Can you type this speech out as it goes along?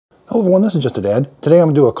Hello everyone, this is just a dad. Today I'm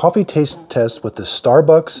going to do a coffee taste test with the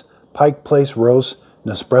Starbucks Pike Place Roast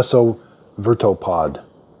Nespresso Vertuo pod.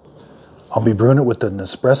 I'll be brewing it with the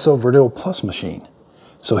Nespresso Vertuo Plus machine.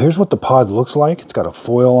 So here's what the pod looks like. It's got a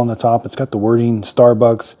foil on the top, it's got the wording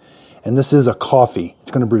Starbucks, and this is a coffee.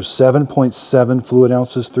 It's going to brew 7.7 fluid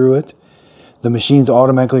ounces through it. The machine's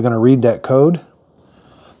automatically going to read that code.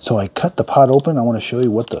 So I cut the pod open. I want to show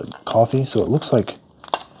you what the coffee, so it looks like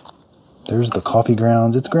there's the coffee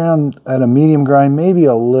grounds. It's ground at a medium grind, maybe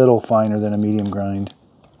a little finer than a medium grind.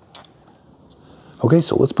 Okay,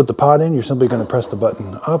 so let's put the pod in. You're simply going to press the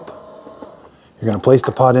button up. You're going to place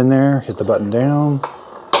the pod in there, hit the button down,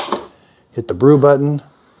 hit the brew button.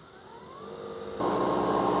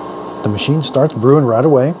 The machine starts brewing right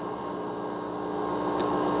away.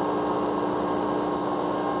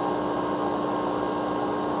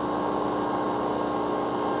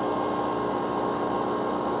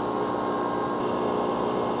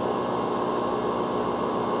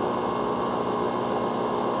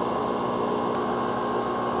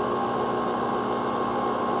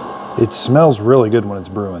 It smells really good when it's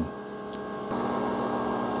brewing.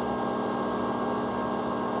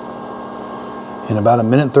 In about a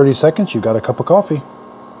minute and 30 seconds, you've got a cup of coffee.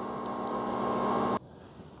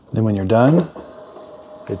 Then when you're done,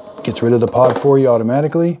 it gets rid of the pod for you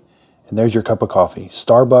automatically, and there's your cup of coffee.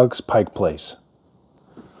 Starbucks Pike Place.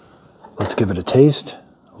 Let's give it a taste.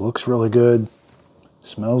 It looks really good.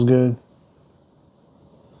 Smells good.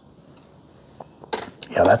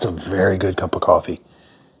 Yeah, that's a very good cup of coffee.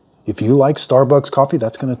 If you like Starbucks coffee,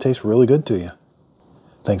 that's going to taste really good to you.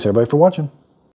 Thanks everybody for watching.